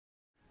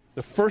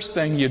The first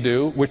thing you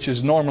do, which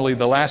is normally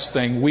the last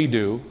thing we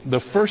do, the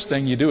first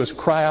thing you do is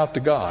cry out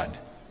to God.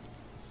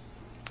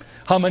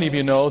 How many of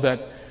you know that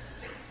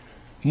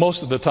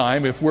most of the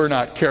time, if we're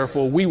not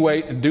careful, we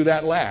wait and do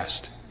that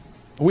last?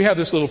 We have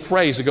this little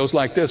phrase that goes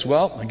like this: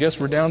 well, I guess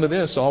we're down to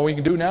this. All we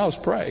can do now is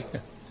pray.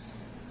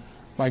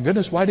 My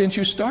goodness, why didn't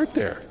you start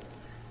there?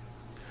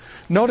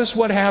 Notice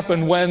what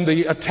happened when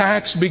the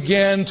attacks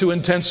began to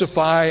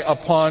intensify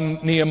upon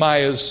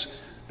Nehemiah's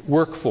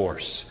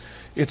workforce.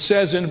 It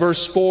says in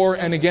verse 4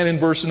 and again in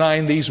verse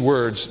 9 these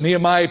words.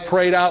 Nehemiah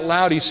prayed out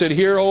loud. He said,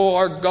 "Hear, O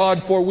our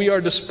God, for we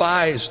are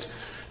despised.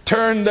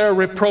 Turn their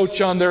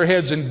reproach on their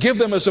heads and give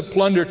them as a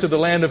plunder to the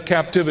land of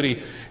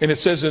captivity." And it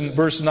says in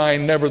verse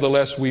 9,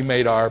 "Nevertheless, we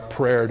made our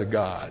prayer to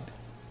God."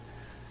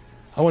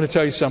 I want to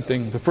tell you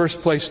something. The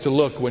first place to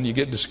look when you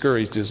get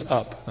discouraged is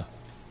up.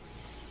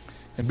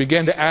 And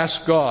begin to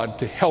ask God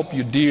to help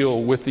you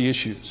deal with the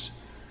issues.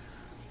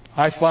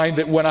 I find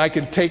that when I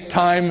can take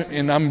time,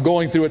 and I'm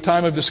going through a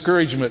time of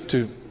discouragement,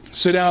 to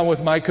sit down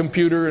with my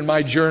computer and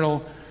my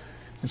journal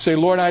and say,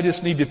 "Lord, I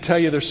just need to tell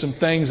you there's some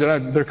things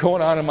that they're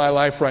going on in my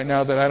life right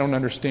now that I don't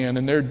understand,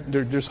 and they're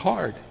just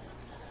hard."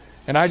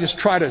 And I just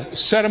try to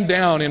set them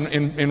down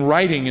in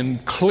writing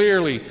and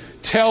clearly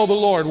tell the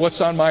Lord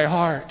what's on my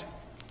heart.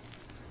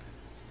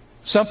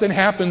 Something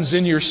happens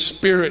in your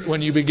spirit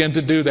when you begin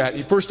to do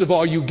that. First of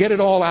all, you get it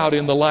all out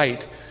in the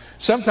light.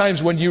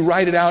 Sometimes when you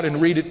write it out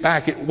and read it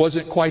back, it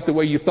wasn't quite the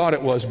way you thought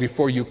it was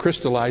before you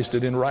crystallized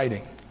it in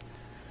writing.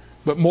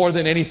 But more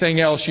than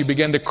anything else, you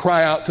begin to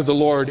cry out to the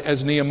Lord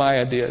as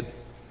Nehemiah did.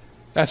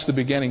 That's the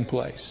beginning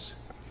place.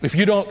 If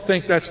you don't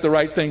think that's the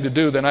right thing to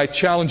do, then I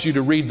challenge you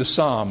to read the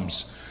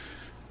Psalms,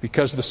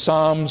 because the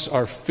Psalms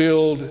are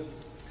filled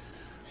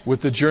with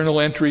the journal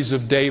entries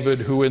of David,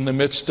 who in the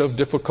midst of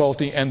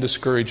difficulty and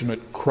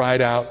discouragement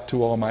cried out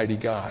to Almighty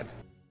God.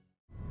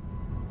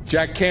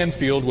 Jack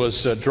Canfield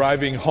was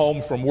driving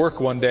home from work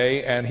one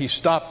day, and he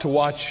stopped to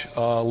watch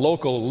a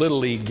local Little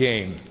League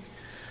game.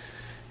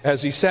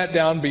 As he sat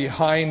down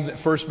behind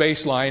first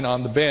baseline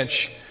on the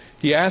bench,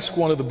 he asked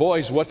one of the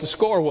boys what the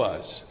score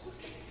was.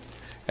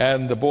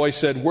 And the boy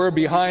said, "We're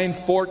behind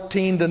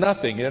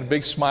 14-0. He had a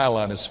big smile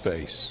on his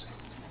face.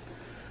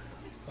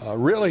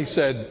 "Really,"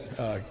 said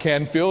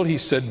Canfield. He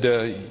said,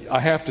 "I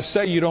have to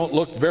say you don't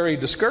look very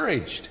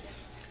discouraged."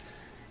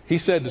 He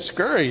said,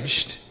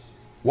 "Discouraged?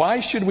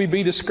 Why should we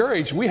be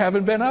discouraged? We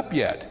haven't been up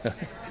yet."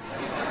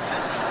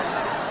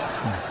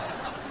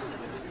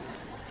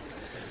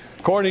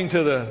 According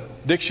to the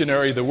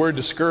dictionary, the word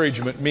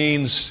discouragement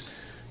means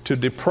to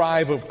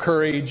deprive of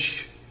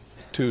courage,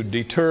 to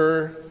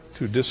deter,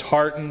 to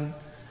dishearten,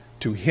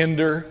 to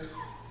hinder.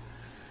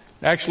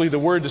 Actually, the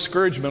word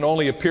discouragement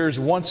only appears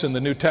once in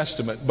the New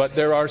Testament, but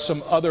there are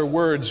some other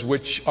words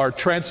which are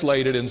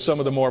translated in some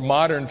of the more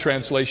modern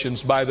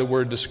translations by the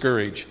word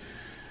discourage.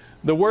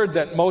 The word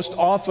that most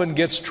often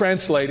gets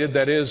translated,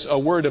 that is a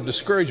word of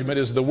discouragement,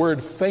 is the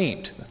word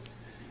faint.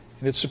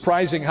 And it's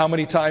surprising how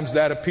many times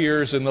that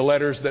appears in the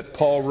letters that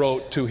Paul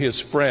wrote to his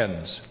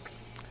friends.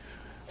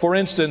 For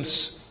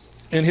instance,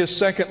 in his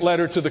second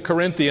letter to the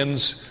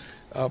Corinthians,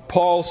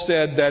 Paul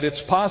said that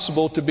it's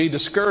possible to be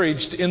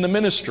discouraged in the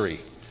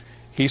ministry.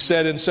 He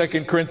said in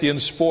 2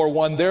 Corinthians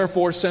 4:1,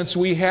 "Therefore, since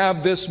we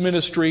have this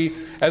ministry,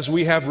 as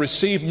we have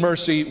received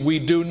mercy, we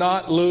do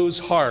not lose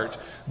heart."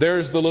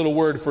 There's the little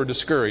word for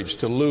discouraged,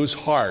 to lose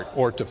heart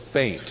or to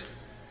faint.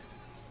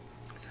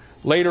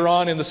 Later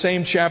on in the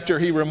same chapter,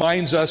 he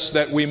reminds us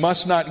that we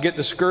must not get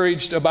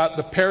discouraged about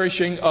the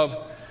perishing of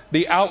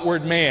the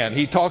outward man.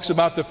 He talks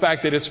about the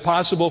fact that it's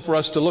possible for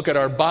us to look at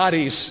our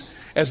bodies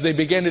as they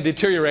begin to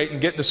deteriorate and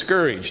get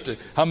discouraged.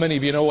 How many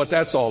of you know what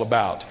that's all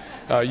about?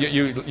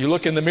 You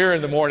look in the mirror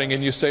in the morning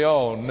and you say,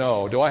 "Oh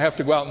no, do I have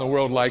to go out in the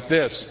world like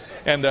this?"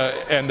 And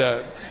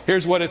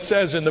here's what it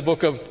says in the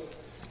book of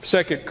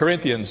 2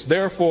 Corinthians.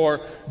 "Therefore,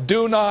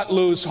 do not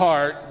lose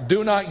heart,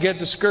 do not get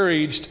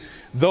discouraged,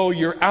 though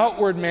your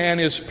outward man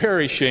is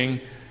perishing,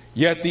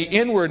 yet the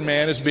inward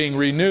man is being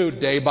renewed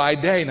day by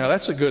day." Now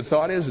that's a good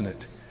thought, isn't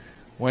it?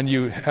 When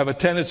you have a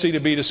tendency to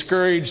be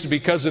discouraged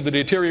because of the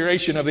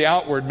deterioration of the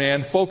outward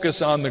man,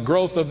 focus on the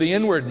growth of the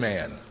inward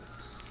man.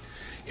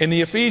 In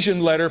the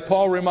Ephesian letter,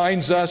 Paul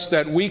reminds us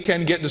that we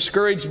can get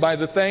discouraged by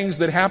the things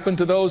that happen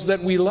to those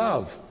that we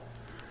love.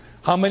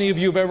 How many of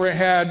you have ever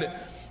had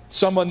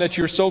someone that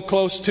you're so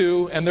close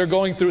to and they're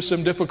going through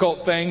some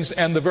difficult things,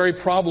 and the very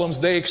problems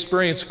they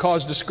experience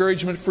cause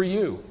discouragement for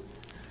you?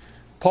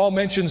 Paul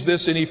mentions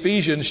this in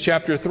Ephesians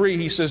chapter 3.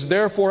 He says,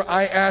 "Therefore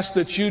I ask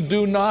that you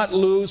do not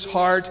lose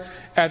heart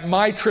at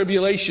my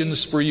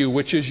tribulations for you,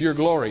 which is your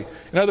glory."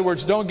 In other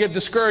words, don't get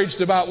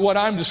discouraged about what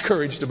I'm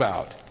discouraged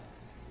about.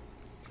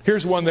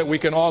 Here's one that we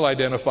can all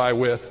identify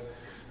with.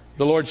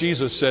 The Lord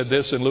Jesus said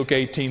this in Luke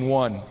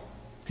 18:1.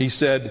 He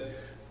said,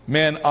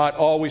 "Men ought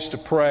always to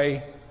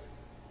pray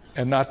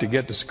and not to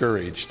get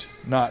discouraged,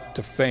 not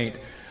to faint."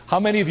 How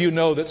many of you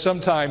know that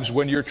sometimes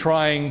when you're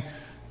trying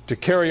to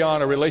carry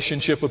on a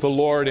relationship with the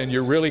Lord and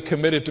you're really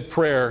committed to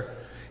prayer,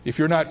 if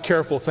you're not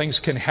careful, things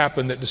can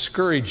happen that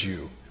discourage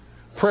you?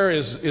 Prayer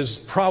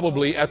is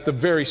probably at the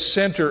very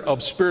center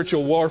of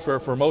spiritual warfare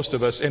for most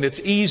of us, and it's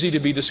easy to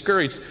be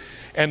discouraged.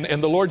 And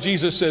the Lord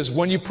Jesus says,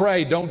 when you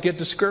pray, don't get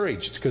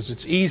discouraged, because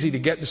it's easy to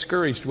get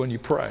discouraged when you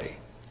pray.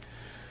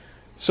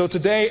 So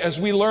today, as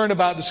we learn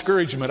about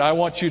discouragement, I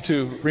want you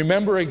to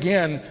remember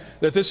again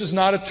that this is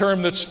not a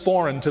term that's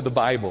foreign to the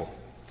Bible.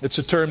 It's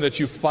a term that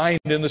you find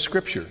in the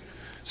Scripture.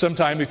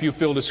 Sometime if you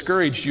feel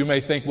discouraged, you may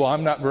think, well,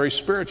 I'm not very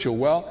spiritual.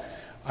 Well,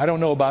 I don't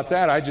know about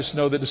that. I just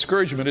know that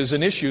discouragement is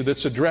an issue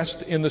that's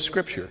addressed in the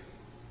Scripture.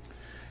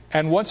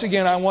 And once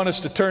again, I want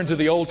us to turn to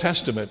the Old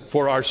Testament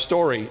for our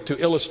story to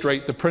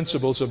illustrate the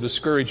principles of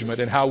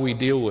discouragement and how we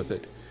deal with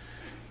it.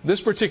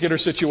 This particular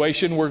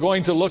situation, we're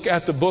going to look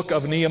at the book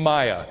of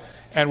Nehemiah,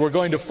 and we're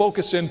going to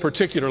focus in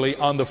particularly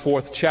on the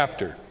 4th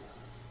chapter.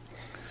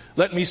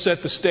 Let me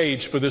set the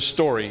stage for this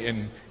story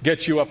and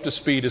get you up to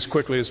speed as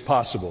quickly as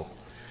possible.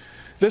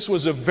 This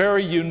was a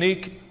very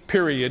unique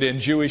period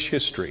in Jewish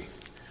history.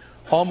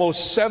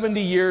 Almost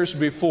 70 years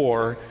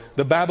before,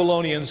 the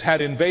Babylonians had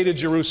invaded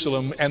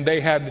Jerusalem, and they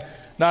had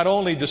not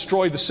only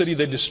destroyed the city,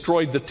 they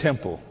destroyed the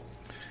temple.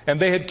 And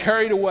they had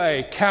carried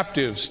away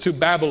captives to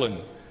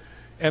Babylon.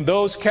 And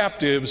those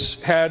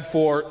captives had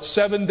for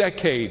 7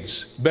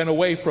 decades been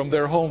away from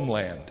their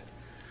homeland.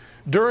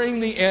 During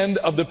the end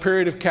of the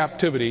period of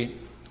captivity,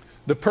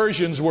 the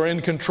Persians were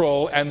in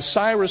control, and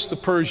Cyrus the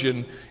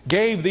Persian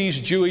gave these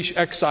Jewish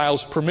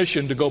exiles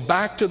permission to go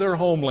back to their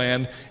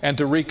homeland and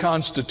to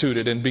reconstitute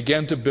it and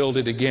begin to build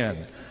it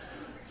again.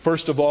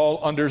 First of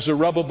all, under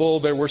Zerubbabel,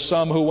 there were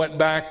some who went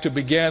back to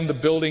begin the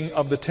building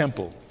of the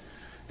temple.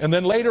 And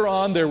then later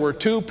on, there were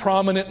 2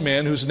 prominent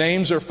men whose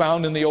names are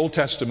found in the Old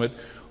Testament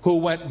who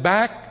went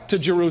back to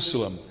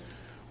Jerusalem.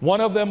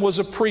 One of them was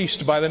a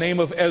priest by the name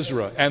of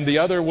Ezra, and the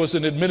other was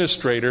an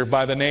administrator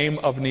by the name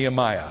of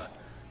Nehemiah.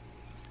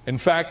 In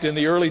fact, in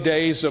the early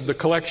days of the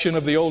collection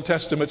of the Old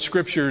Testament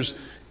scriptures,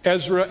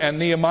 Ezra and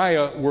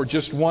Nehemiah were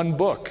just one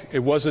book. It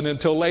wasn't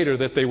until later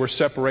that they were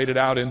separated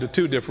out into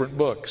 2 different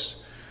books.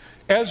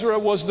 Ezra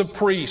was the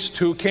priest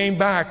who came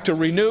back to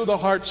renew the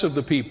hearts of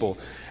the people,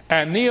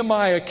 and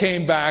Nehemiah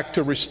came back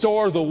to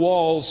restore the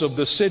walls of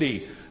the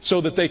city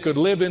so that they could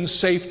live in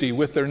safety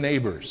with their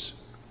neighbors.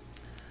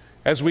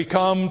 As we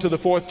come to the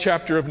 4th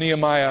chapter of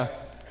Nehemiah,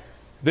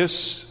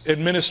 this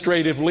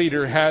administrative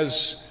leader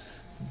has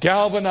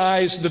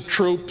galvanized the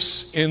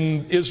troops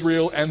in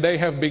Israel, and they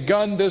have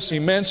begun this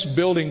immense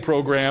building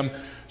program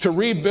to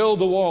rebuild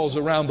the walls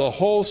around the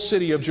whole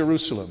city of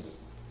Jerusalem.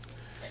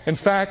 In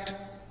fact,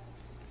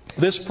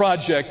 this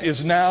project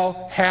is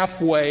now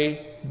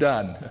halfway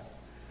done.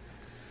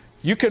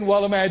 You can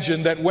well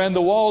imagine that when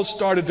the walls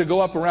started to go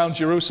up around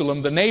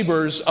Jerusalem, the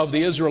neighbors of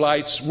the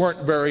Israelites weren't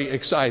very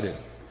excited.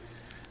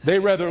 They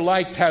rather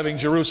liked having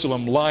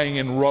Jerusalem lying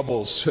in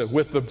rubbles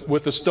with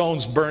the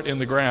stones burnt in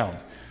the ground.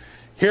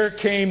 Here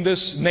came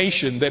this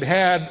nation that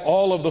had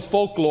all of the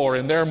folklore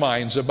in their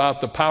minds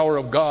about the power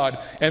of God,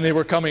 and they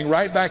were coming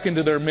right back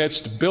into their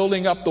midst,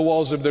 building up the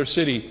walls of their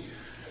city.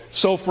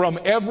 So from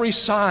every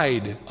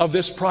side of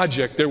this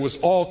project, there was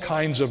all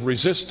kinds of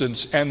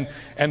resistance and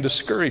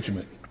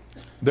discouragement.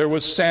 There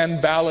was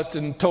Sanballat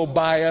and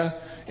Tobiah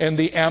and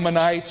the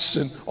Ammonites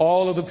and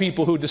all of the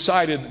people who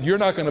decided, you're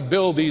not going to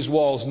build these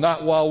walls,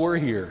 not while we're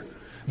here.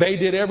 They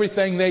did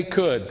everything they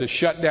could to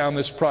shut down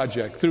this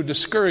project through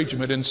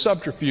discouragement and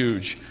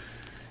subterfuge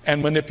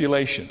and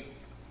manipulation.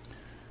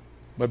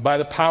 But by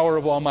the power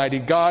of Almighty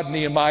God,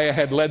 Nehemiah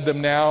had led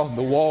them now.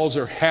 The walls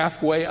are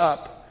halfway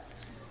up.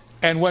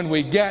 And when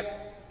we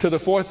get to the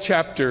 4th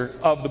chapter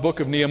of the book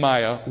of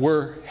Nehemiah,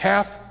 we're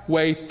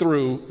halfway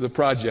through the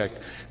project.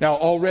 Now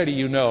already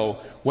you know,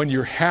 when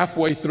you're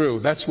halfway through,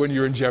 that's when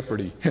you're in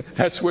jeopardy.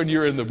 That's when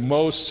you're in the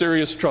most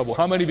serious trouble.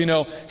 How many of you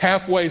know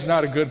halfway is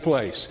not a good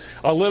place?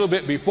 A little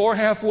bit before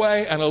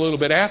halfway and a little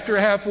bit after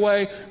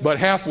halfway, but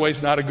halfway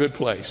is not a good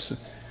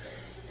place.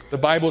 The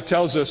Bible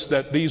tells us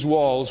that these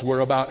walls were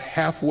about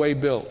halfway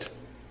built.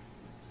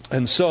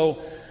 And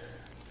so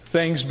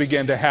things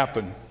began to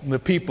happen. The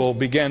people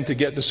began to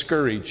get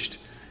discouraged.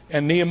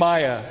 And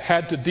Nehemiah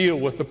had to deal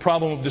with the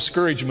problem of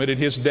discouragement in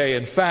his day.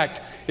 In fact,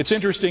 it's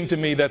interesting to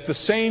me that the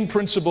same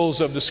principles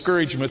of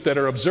discouragement that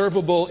are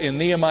observable in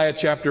Nehemiah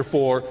chapter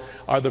 4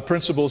 are the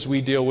principles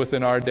we deal with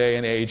in our day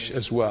and age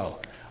as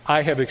well.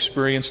 I have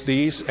experienced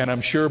these, and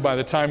I'm sure by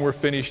the time we're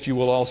finished, you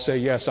will all say,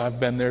 yes, I've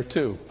been there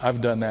too.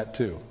 I've done that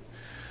too.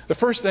 The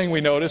first thing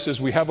we notice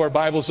as we have our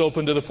Bibles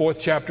open to the 4th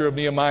chapter of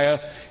Nehemiah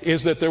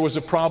is that there was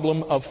a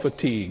problem of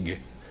fatigue.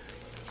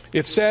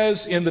 It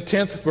says in the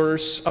 10th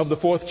verse of the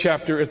 4th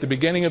chapter, at the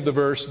beginning of the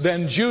verse,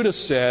 then Judah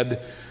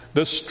said,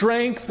 the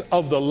strength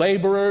of the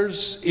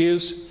laborers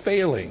is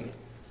failing.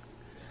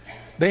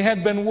 They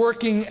had been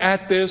working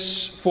at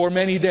this for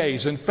many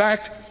days. In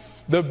fact,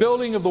 the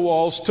building of the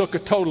walls took a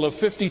total of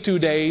 52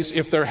 days.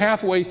 If they're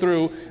halfway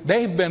through,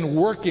 they've been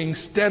working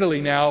steadily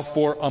now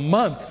for a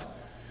month,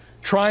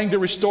 trying to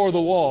restore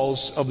the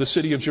walls of the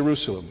city of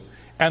Jerusalem.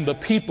 And the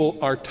people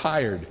are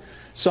tired.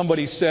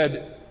 Somebody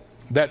said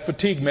that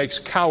fatigue makes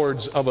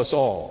cowards of us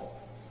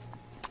all.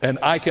 And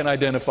I can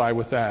identify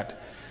with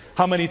that.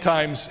 How many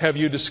times have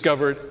you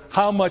discovered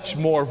how much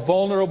more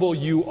vulnerable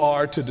you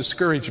are to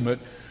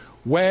discouragement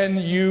when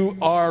you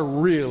are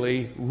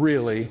really,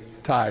 really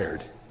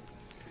tired?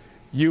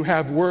 You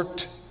have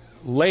worked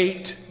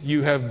late,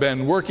 you have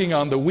been working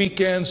on the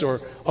weekends,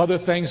 or other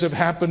things have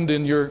happened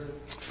in your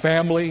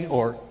family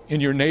or in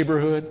your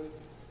neighborhood,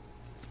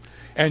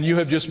 and you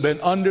have just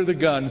been under the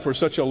gun for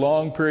such a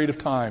long period of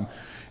time,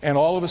 and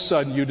all of a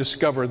sudden you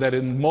discover that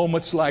in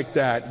moments like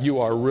that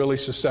you are really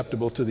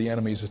susceptible to the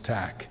enemy's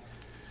attack.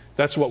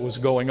 That's what was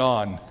going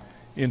on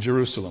in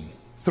Jerusalem.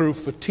 Through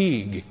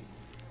fatigue,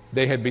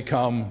 they had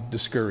become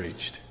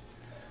discouraged.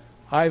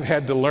 I've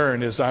had to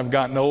learn as I've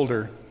gotten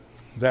older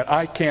that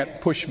I can't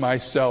push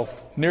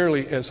myself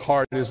nearly as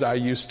hard as I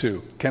used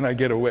to. Can I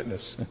get a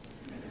witness?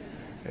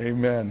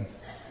 Amen.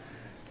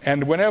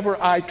 And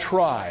whenever I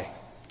try,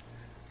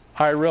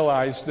 I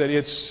realize that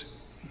it's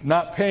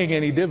not paying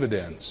any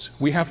dividends.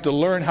 We have to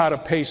learn how to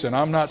pace, and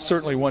I'm not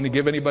certainly one to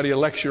give anybody a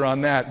lecture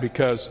on that,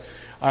 because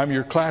I'm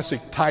your classic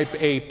type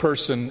A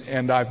person,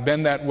 and I've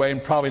been that way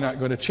and probably not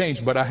going to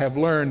change. But I have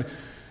learned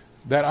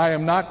that I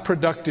am not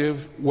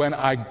productive when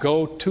I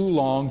go too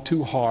long,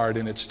 too hard,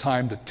 and it's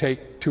time to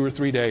take 2 or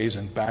 3 days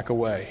and back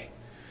away.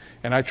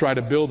 And I try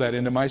to build that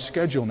into my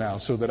schedule now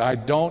so that I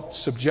don't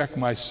subject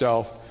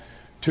myself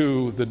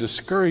to the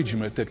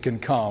discouragement that can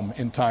come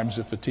in times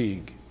of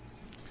fatigue.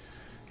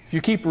 If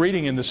you keep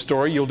reading in the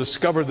story, you'll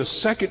discover the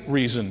second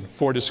reason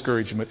for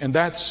discouragement, and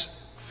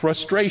that's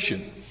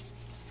frustration.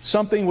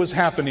 Something was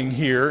happening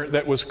here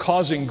that was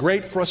causing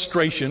great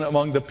frustration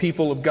among the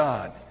people of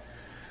God.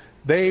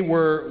 They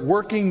were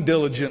working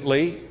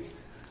diligently,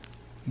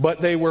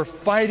 but they were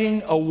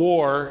fighting a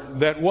war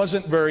that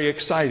wasn't very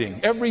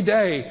exciting. Every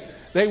day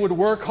they would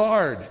work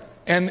hard,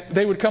 and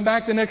they would come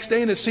back the next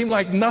day and it seemed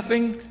like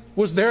nothing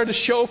was there to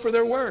show for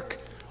their work.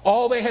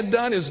 All they had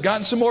done is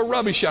gotten some more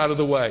rubbish out of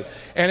the way.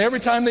 And every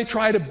time they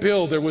tried to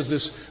build, there was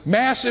this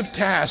massive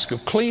task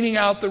of cleaning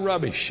out the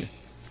rubbish.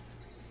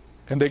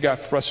 And they got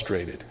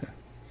frustrated.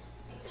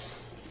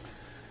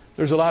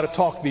 There's a lot of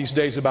talk these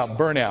days about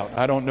burnout.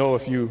 I don't know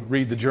if you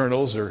read the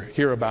journals or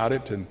hear about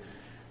it.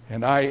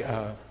 And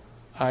I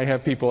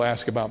have people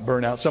ask about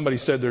burnout. Somebody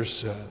said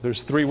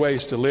there's 3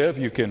 ways to live.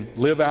 You can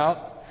live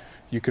out,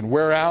 you can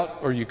wear out,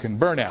 or you can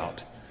burn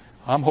out.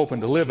 I'm hoping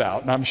to live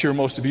out, and I'm sure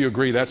most of you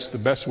agree that's the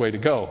best way to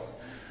go.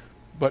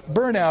 But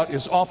burnout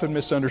is often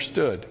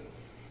misunderstood.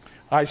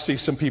 I see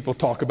some people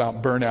talk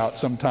about burnout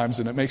sometimes,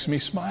 and it makes me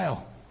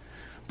smile.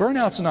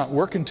 Burnout's not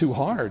working too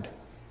hard.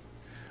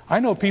 I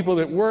know people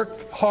that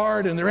work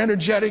hard and they're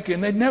energetic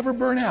and they never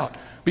burn out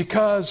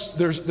because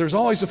there's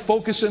always a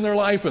focus in their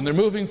life and they're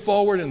moving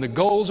forward and the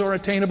goals are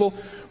attainable.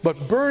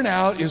 But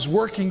burnout is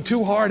working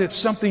too hard at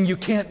something you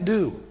can't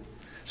do.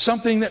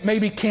 Something that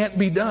maybe can't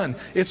be done.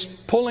 It's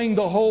pulling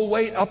the whole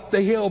weight up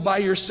the hill by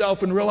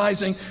yourself and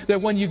realizing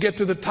that when you get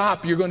to the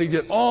top, you're going to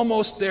get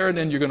almost there and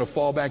then you're going to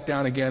fall back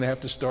down again and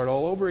have to start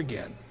all over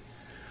again.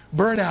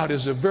 Burnout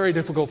is a very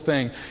difficult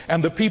thing.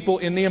 And the people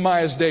in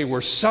Nehemiah's day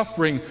were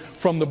suffering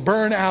from the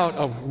burnout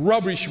of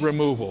rubbish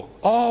removal.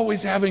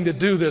 Always having to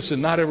do this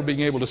and not ever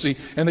being able to see.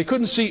 And they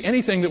couldn't see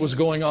anything that was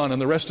going on in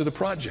the rest of the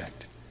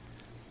project.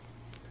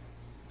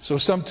 So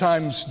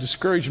sometimes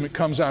discouragement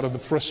comes out of the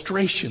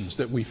frustrations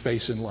that we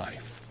face in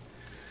life.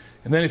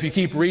 And then if you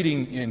keep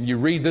reading and you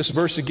read this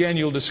verse again,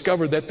 you'll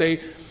discover that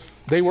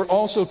they were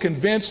also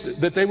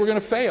convinced that they were going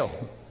to fail.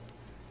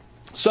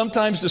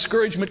 Sometimes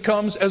discouragement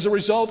comes as a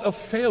result of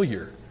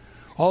failure.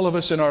 All of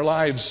us in our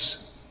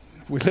lives,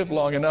 if we live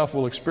long enough,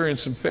 will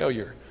experience some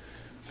failure.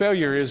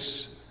 Failure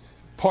is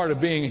part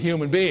of being a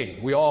human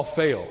being. We all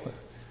fail.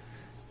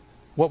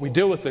 What we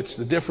do with it's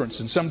the difference.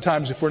 And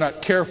sometimes if we're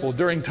not careful,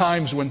 during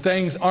times when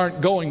things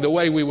aren't going the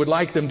way we would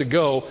like them to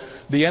go,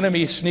 the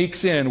enemy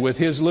sneaks in with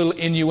his little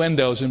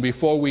innuendos, and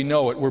before we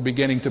know it, we're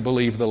beginning to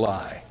believe the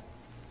lie.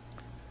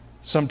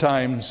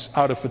 Sometimes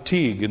out of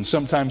fatigue, and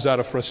sometimes out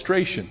of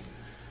frustration,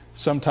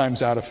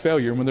 sometimes out of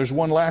failure. And there's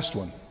one last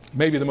one,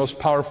 maybe the most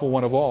powerful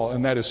one of all,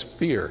 and that is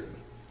fear.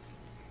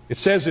 It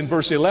says in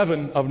verse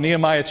 11 of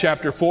Nehemiah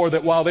chapter 4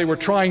 that while they were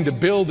trying to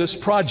build this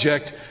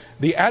project,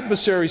 the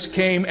adversaries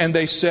came and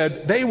they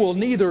said, they will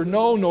neither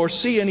know nor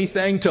see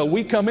anything till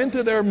we come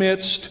into their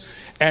midst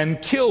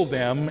and kill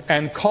them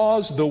and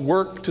cause the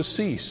work to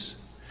cease.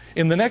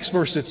 In the next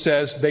verse it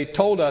says, they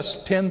told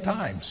us 10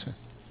 times.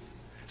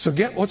 So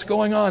get what's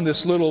going on,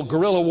 this little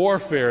guerrilla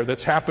warfare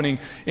that's happening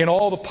in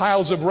all the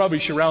piles of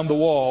rubbish around the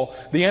wall.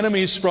 The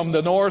enemies from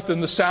the north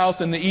and the south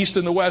and the east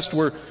and the west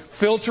were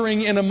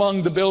filtering in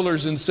among the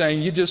builders and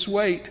saying, you just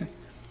wait.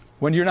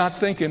 When you're not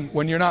thinking,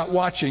 when you're not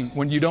watching,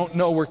 when you don't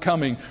know we're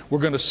coming, we're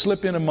going to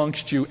slip in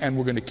amongst you and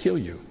we're going to kill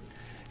you.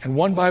 And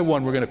one by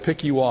one, we're going to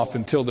pick you off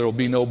until there will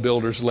be no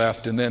builders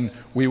left, and then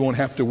we won't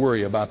have to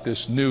worry about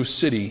this new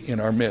city in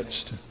our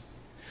midst.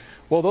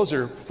 Well, those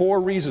are 4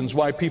 reasons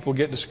why people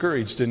get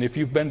discouraged. And if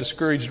you've been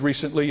discouraged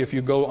recently, if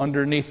you go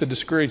underneath the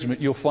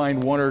discouragement, you'll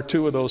find 1 or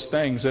 2 of those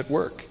things at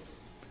work.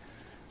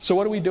 So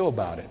what do we do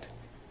about it?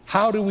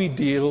 How do we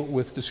deal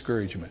with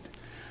discouragement?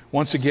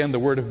 Once again, the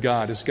Word of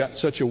God has got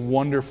such a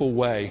wonderful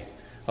way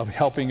of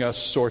helping us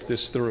sort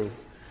this through.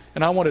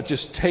 And I want to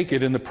just take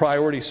it in the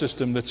priority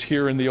system that's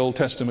here in the Old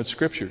Testament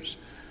Scriptures.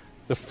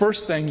 The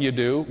first thing you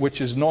do,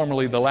 which is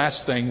normally the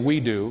last thing we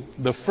do,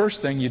 the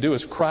first thing you do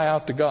is cry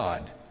out to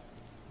God.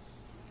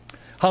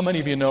 How many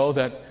of you know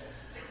that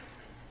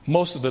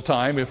most of the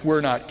time, if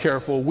we're not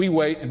careful, we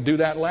wait and do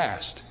that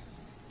last?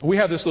 We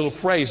have this little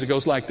phrase that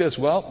goes like this: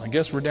 well, I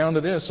guess we're down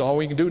to this. All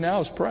we can do now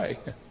is pray.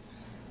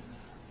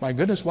 My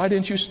goodness, why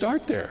didn't you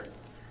start there?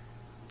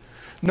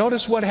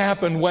 Notice what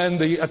happened when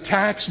the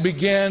attacks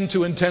began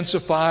to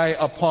intensify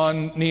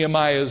upon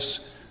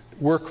Nehemiah's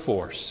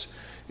workforce.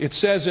 It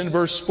says in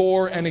verse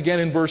 4 and again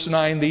in verse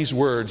 9 these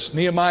words.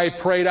 Nehemiah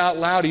prayed out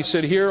loud. He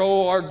said, "Hear,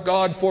 O our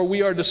God, for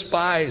we are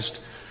despised.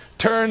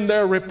 Turn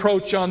their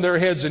reproach on their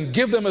heads and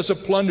give them as a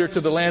plunder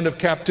to the land of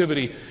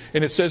captivity."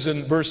 And it says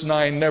in verse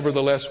 9,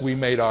 "Nevertheless, we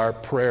made our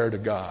prayer to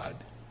God."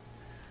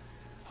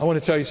 I want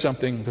to tell you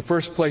something. The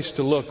first place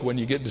to look when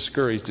you get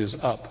discouraged is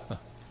up.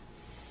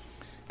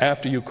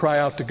 After you cry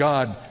out to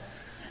God,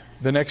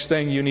 the next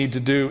thing you need to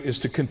do is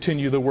to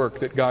continue the work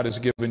that God has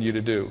given you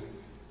to do.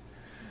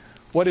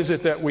 What is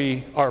it that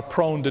we are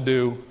prone to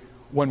do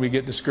when we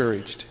get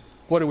discouraged?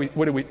 What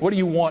do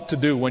you want to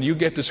do when you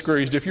get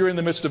discouraged? If you're in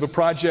the midst of a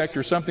project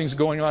or something's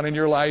going on in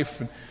your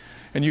life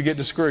and you get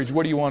discouraged,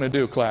 what do you want to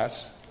do,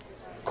 class?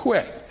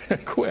 Quit.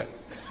 Quit.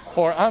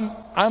 Or I'm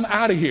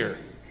out of here.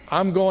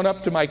 I'm going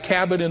up to my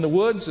cabin in the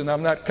woods and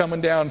I'm not coming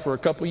down for a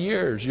couple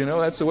years. You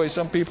know, that's the way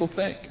some people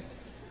think.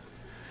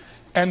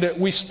 And that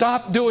we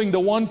stop doing the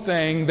one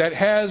thing that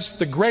has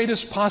the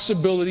greatest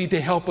possibility to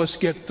help us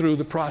get through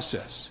the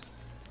process.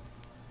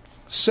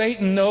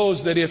 Satan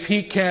knows that if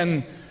he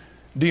can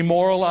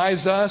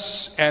demoralize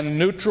us and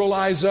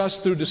neutralize us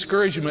through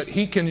discouragement,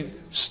 he can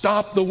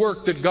stop the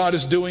work that God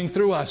is doing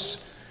through us.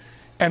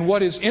 And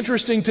what is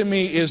interesting to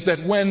me is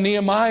that when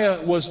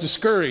Nehemiah was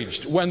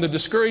discouraged, when the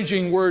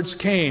discouraging words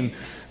came,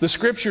 the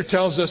Scripture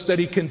tells us that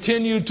he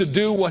continued to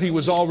do what he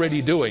was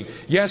already doing.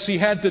 Yes, he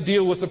had to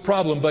deal with the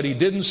problem, but he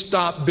didn't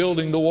stop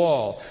building the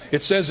wall.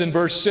 It says in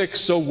verse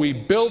 6, "So we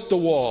built the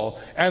wall,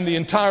 and the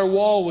entire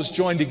wall was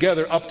joined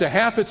together up to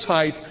half its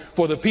height,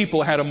 for the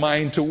people had a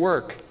mind to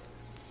work."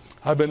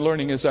 I've been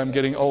learning as I'm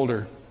getting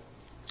older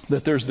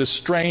that there's this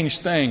strange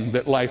thing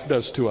that life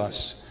does to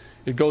us.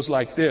 It goes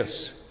like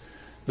this.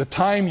 The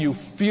time you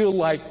feel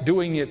like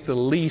doing it the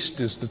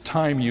least is the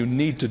time you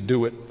need to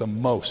do it the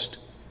most.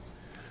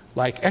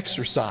 Like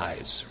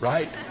exercise,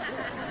 right?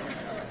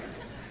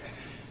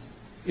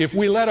 If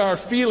we let our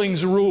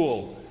feelings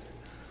rule,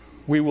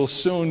 we will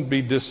soon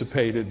be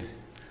dissipated.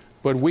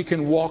 But we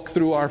can walk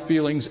through our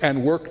feelings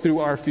and work through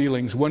our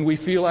feelings. When we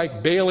feel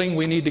like bailing,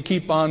 we need to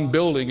keep on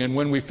building. And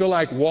when we feel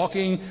like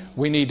walking,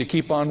 we need to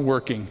keep on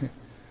working.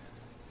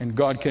 And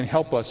God can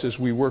help us as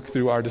we work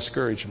through our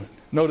discouragement.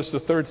 Notice the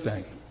third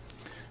thing.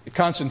 It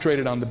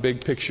concentrated on the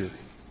big picture.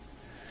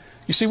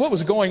 You see, what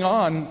was going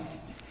on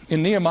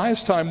in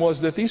Nehemiah's time was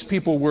that these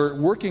people were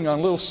working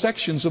on little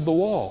sections of the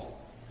wall.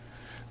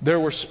 There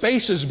were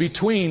spaces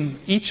between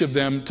each of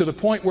them to the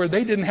point where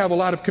they didn't have a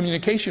lot of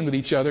communication with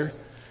each other.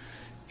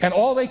 And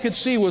all they could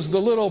see was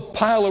the little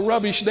pile of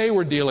rubbish they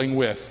were dealing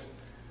with,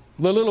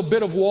 the little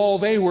bit of wall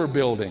they were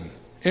building.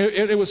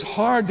 It was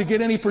hard to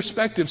get any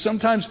perspective.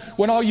 Sometimes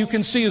when all you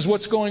can see is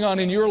what's going on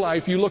in your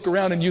life, you look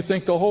around and you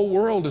think the whole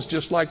world is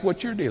just like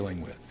what you're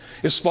dealing with.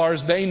 As far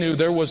as they knew,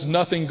 there was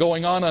nothing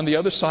going on the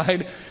other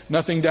side,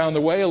 nothing down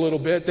the way a little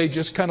bit. They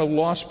just kind of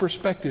lost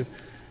perspective.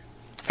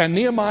 And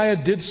Nehemiah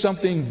did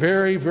something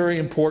very, very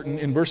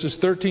important. In verses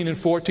 13 and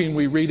 14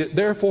 we read it,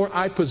 "Therefore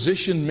I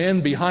positioned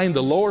men behind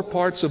the lower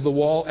parts of the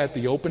wall at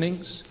the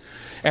openings.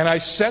 And I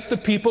set the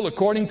people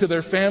according to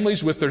their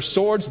families with their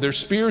swords, their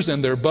spears,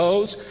 and their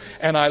bows.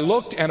 And I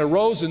looked and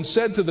arose and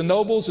said to the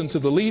nobles and to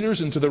the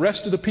leaders and to the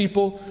rest of the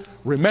people,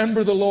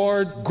 remember the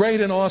Lord,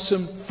 great and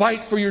awesome.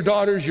 Fight for your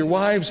daughters, your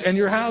wives, and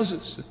your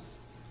houses."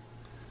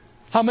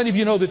 How many of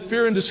you know that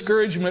fear and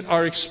discouragement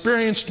are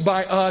experienced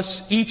by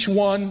us, each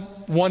one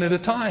at a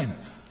time?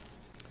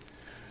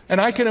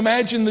 And I can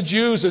imagine the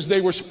Jews as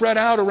they were spread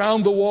out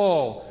around the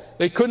wall.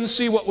 They couldn't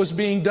see what was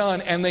being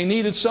done, and they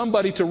needed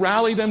somebody to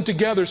rally them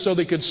together so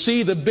they could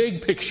see the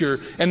big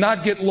picture and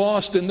not get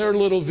lost in their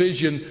little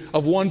vision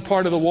of one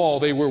part of the wall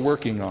they were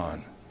working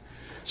on.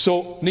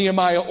 So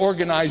Nehemiah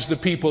organized the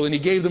people, and he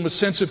gave them a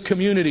sense of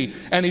community,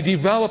 and he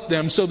developed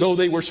them so though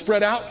they were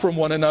spread out from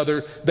one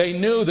another, they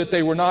knew that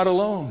they were not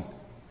alone.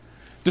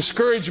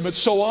 Discouragement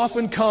so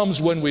often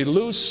comes when we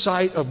lose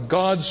sight of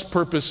God's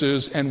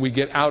purposes and we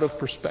get out of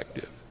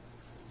perspective.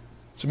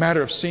 It's a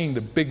matter of seeing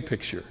the big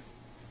picture.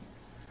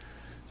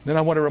 Then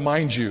I want to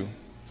remind you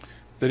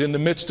that in the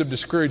midst of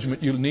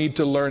discouragement, you need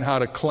to learn how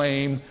to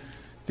claim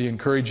the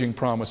encouraging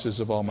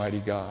promises of Almighty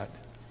God.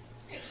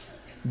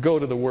 Go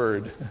to the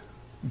Word.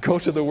 Go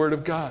to the Word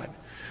of God.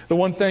 The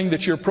one thing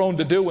that you're prone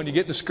to do when you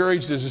get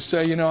discouraged is to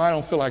say, you know, I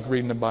don't feel like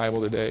reading the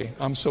Bible today.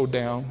 I'm so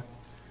down.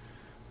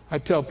 I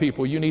tell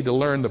people you need to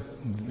learn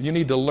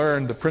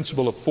the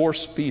principle of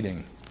force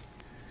feeding.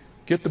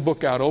 Get the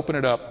book out, open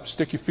it up,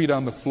 stick your feet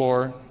on the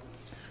floor,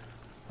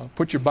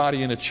 put your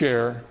body in a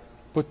chair,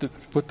 put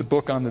the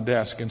book on the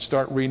desk and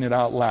start reading it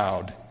out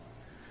loud.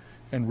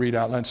 and read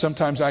out loud.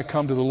 Sometimes I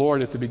come to the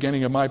Lord at the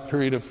beginning of my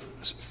period of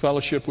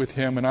fellowship with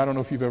Him, and I don't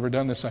know if you've ever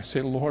done this. I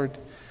say, Lord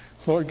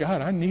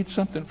God, I need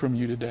something from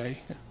you today.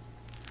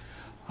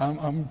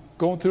 I'm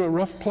going through a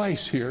rough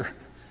place here.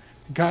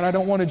 God, I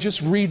don't want to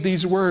just read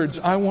these words.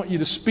 I want you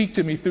to speak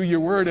to me through your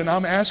word, and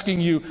I'm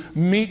asking you,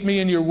 meet me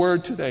in your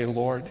word today,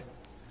 Lord.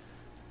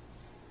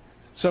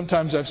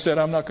 Sometimes I've said,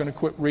 I'm not going to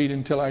quit reading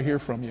until I hear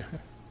from you.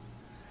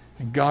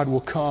 And God will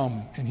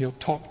come, and He'll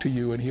talk to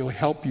you, and He'll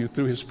help you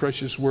through His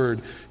precious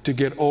word to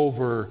get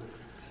over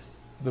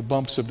the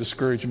bumps of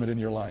discouragement in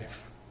your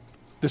life.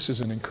 This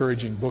is an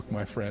encouraging book,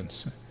 my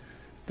friends.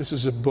 This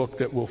is a book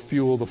that will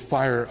fuel the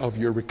fire of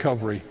your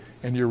recovery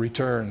and your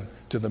return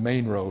to the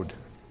main road.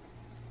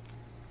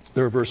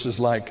 There are verses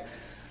like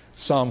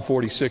Psalm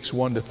 46,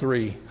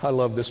 1-3. I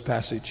love this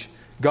passage.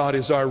 God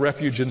is our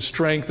refuge and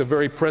strength, a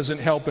very present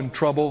help in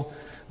trouble.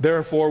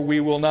 Therefore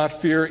we will not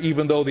fear,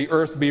 even though the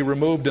earth be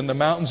removed and the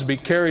mountains be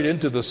carried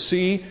into the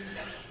sea,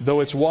 though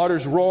its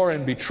waters roar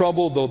and be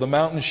troubled, though the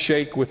mountains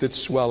shake with its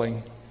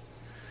swelling.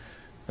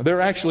 There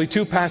are actually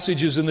two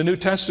passages in the New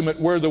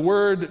Testament where the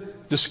word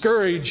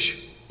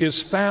discourage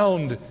is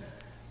found,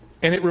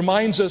 and it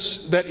reminds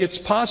us that it's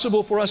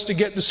possible for us to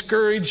get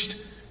discouraged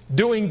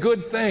doing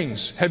good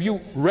things. Have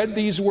you read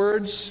these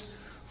words?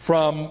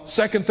 From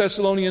 2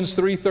 Thessalonians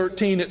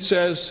 3:13 it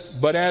says,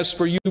 but as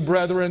for you,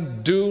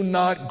 brethren, do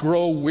not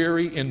grow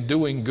weary in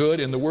doing good.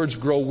 And the words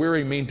grow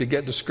weary mean to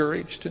get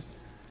discouraged.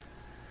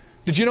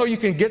 Did you know you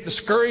can get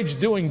discouraged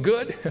doing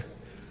good?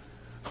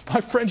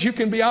 My friends, you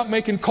can be out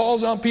making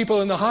calls on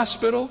people in the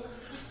hospital.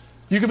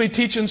 You can be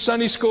teaching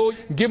Sunday school,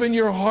 giving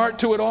your heart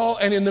to it all,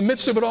 and in the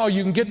midst of it all,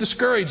 you can get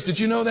discouraged. Did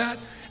you know that?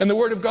 And the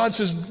Word of God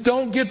says,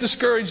 don't get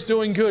discouraged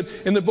doing good.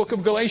 In the book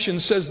of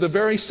Galatians says the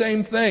very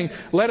same thing.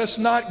 Let us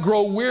not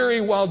grow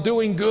weary while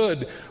doing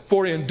good,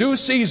 for in due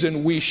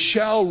season we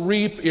shall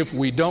reap if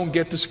we don't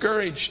get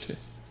discouraged.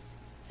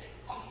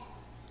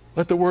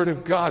 Let the Word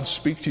of God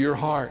speak to your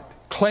heart.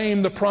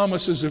 Claim the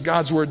promises of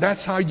God's Word.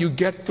 That's how you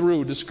get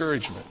through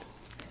discouragement.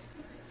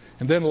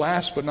 And then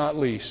last but not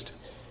least,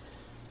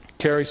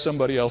 carry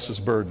somebody else's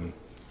burden.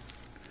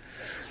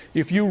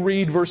 If you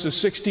read verses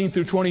 16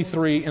 through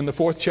 23 in the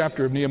 4th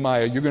chapter of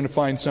Nehemiah, you're going to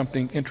find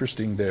something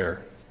interesting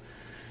there.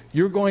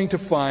 You're going to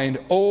find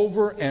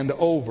over and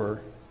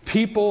over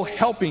people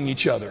helping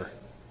each other.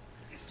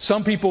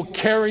 Some people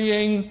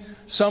carrying,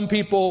 some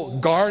people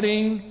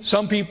guarding,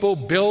 some people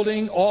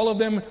building, all of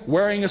them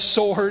wearing a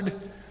sword.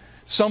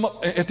 Some,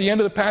 at the end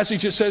of the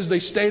passage, it says they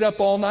stayed up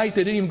all night.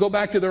 They didn't even go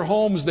back to their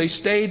homes. They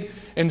stayed,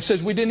 and it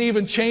says we didn't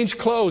even change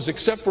clothes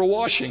except for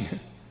washing.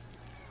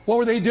 What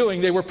were they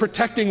doing? They were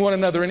protecting one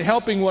another and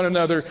helping one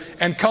another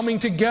and coming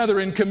together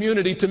in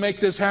community to make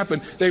this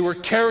happen. They were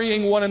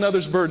carrying one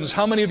another's burdens.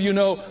 How many of you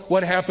know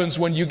what happens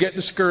when you get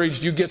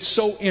discouraged? You get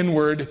so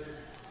inward.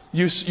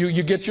 You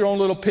get your own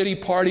little pity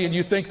party, and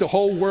you think the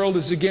whole world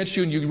is against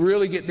you, and you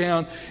really get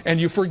down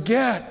and you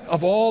forget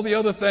of all the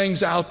other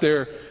things out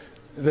there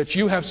that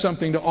you have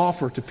something to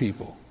offer to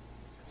people.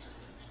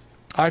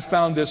 I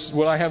found this,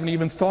 well, I haven't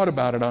even thought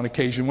about it on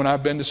occasion when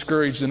I've been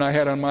discouraged and I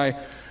had on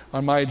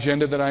my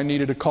agenda that I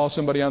needed to call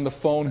somebody on the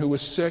phone who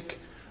was sick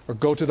or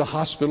go to the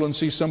hospital and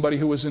see somebody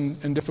who was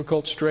in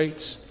difficult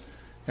straits.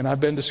 And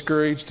I've been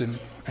discouraged and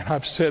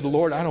I've said,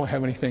 Lord, I don't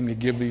have anything to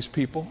give these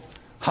people.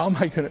 How am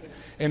I going to?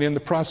 And in the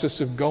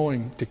process of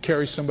going to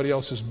carry somebody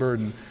else's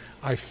burden,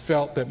 I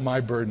felt that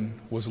my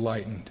burden was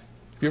lightened.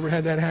 Have you ever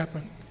had that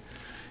happen?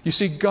 You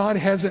see, God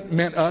hasn't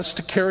meant us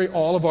to carry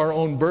all of our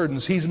own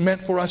burdens. He's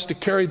meant for us to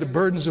carry the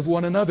burdens of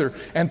one another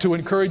and to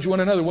encourage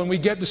one another. When we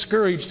get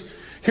discouraged,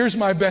 here's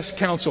my best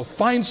counsel.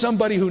 Find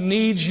somebody who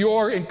needs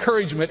your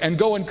encouragement and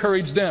go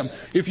encourage them.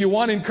 If you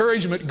want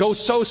encouragement, go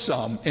sow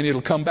some and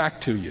it'll come back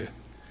to you.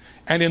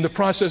 And in the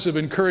process of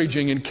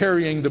encouraging and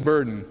carrying the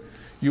burden,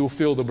 you will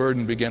feel the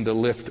burden begin to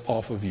lift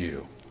off of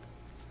you.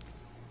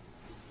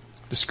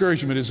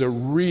 Discouragement is a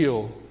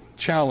real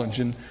challenge.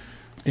 And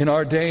in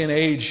our day and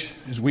age,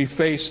 as we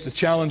face the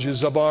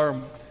challenges of our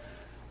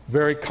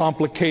very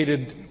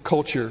complicated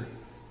culture,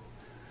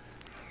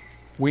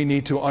 we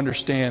need to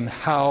understand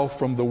how,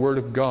 from the Word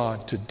of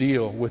God, to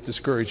deal with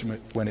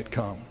discouragement when it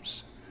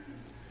comes.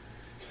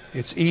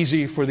 It's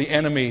easy for the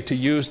enemy to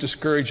use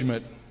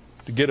discouragement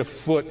to get a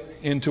foot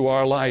into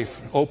our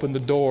life, open the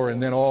door,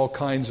 and then all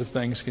kinds of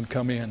things can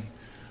come in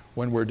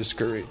when we're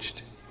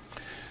discouraged.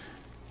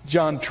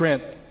 John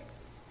Trent,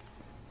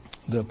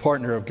 the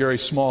partner of Gary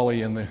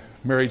Smalley in the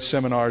marriage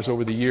seminars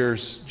over the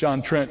years,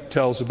 John Trent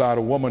tells about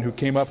a woman who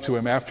came up to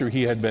him after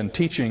he had been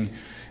teaching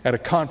at a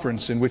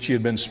conference in which he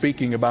had been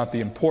speaking about the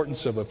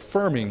importance of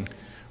affirming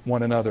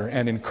one another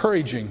and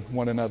encouraging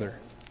one another.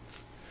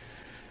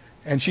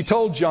 And she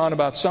told John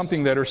about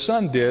something that her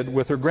son did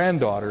with her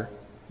granddaughter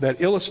that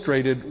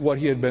illustrated what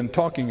he had been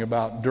talking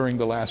about during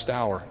the last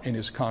hour in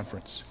his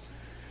conference.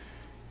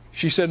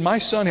 She said, my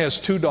son has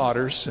 2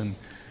 daughters, and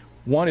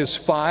one is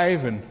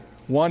 5 and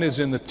one is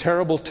in the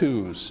terrible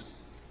 2s.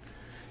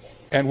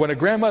 And when a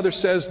grandmother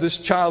says this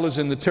child is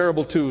in the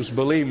terrible 2s,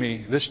 believe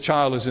me, this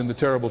child is in the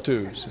terrible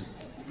 2s.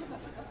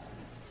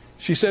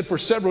 She said, for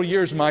several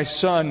years my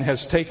son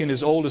has taken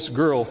his oldest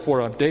girl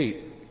for a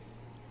date,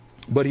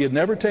 but he had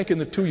never taken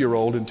the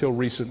 2-year-old until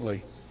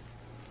recently.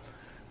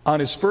 On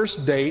his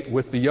first date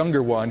with the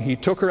younger one, he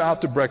took her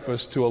out to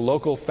breakfast to a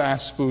local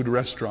fast food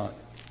restaurant.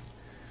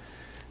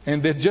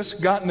 And they'd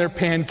just gotten their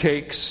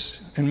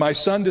pancakes, and my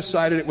son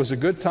decided it was a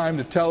good time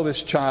to tell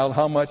this child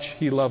how much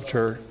he loved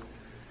her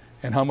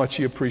and how much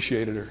he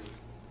appreciated her.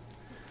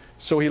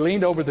 So he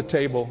leaned over the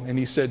table and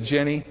he said,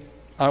 Jenny,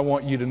 I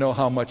want you to know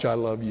how much I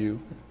love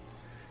you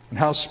and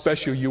how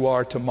special you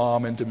are to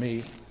Mom and to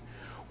me.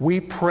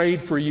 We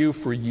prayed for you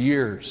for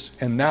years,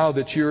 and now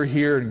that you're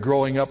here and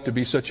growing up to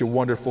be such a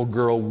wonderful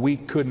girl, we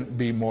couldn't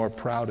be more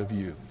proud of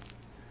you.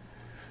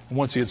 And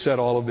once he had said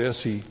all of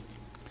this, he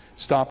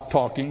stopped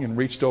talking and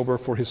reached over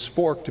for his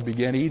fork to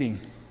begin eating.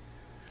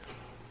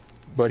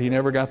 But he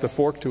never got the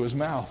fork to his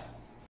mouth.